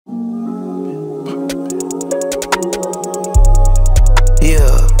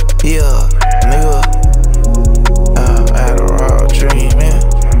Yeah, nigga. Adderall dreaming.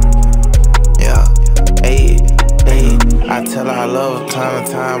 Yeah, ayy, ayy. I tell her I love her time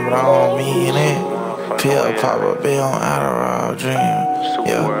to time, but I don't mean it. Pill pop a bill on Adderall dreaming.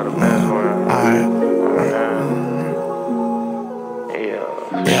 Yeah, alright.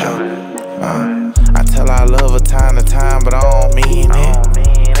 Yeah, I tell her I love her time to time, but I don't mean it.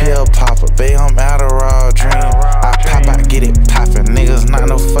 Pill popper, babe, I'm Adderall dream. I pop out, get it poppin', niggas not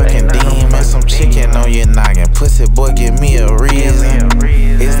no fucking demon. Some chicken on your noggin, pussy boy, give me a reason.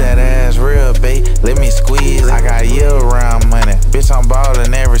 Is that ass real, babe? Let me squeeze. I got year-round money, bitch, I'm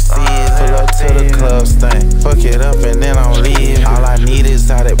ballin' every season. Pull up to the club stunt, fuck it up and then I'm leaving. All I need is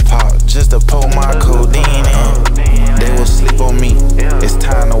how that pop, just to pour my codeine in. They will sleep on me, it's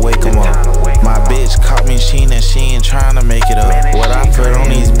time to wake 'em up. My bitch caught me cheating, she ain't tryna make it up. What I put on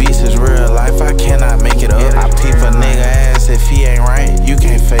these beats is real life, I cannot make it up. I peep a nigga ass, if he ain't right, you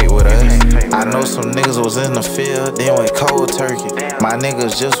can't fake with us. I know some niggas was in the field, then went cold turkey. My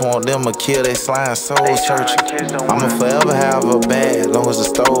niggas just want them to kill, they slime soul searching. I'ma forever have a bag, long as the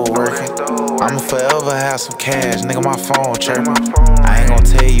stove working. I'ma forever have some cash, nigga, my phone chirping. I ain't gon'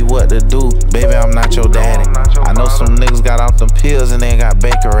 tell you what to do, baby, I'm not your daddy. I know some niggas got off them pills and they got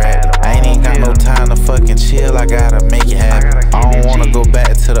Baker at it. I ain't even got no time to fucking chill, I gotta make it happen. I don't wanna go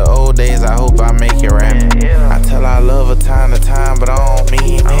back to the old days, I hope I make it rapping. I tell her I love her time to time, but I don't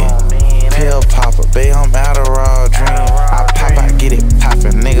mean it. Pill popper, babe, I'm Adderall dream. I pop out, get it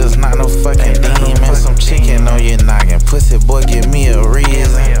poppin', niggas not no fucking demon. Some chicken on your noggin, pussy boy, give me a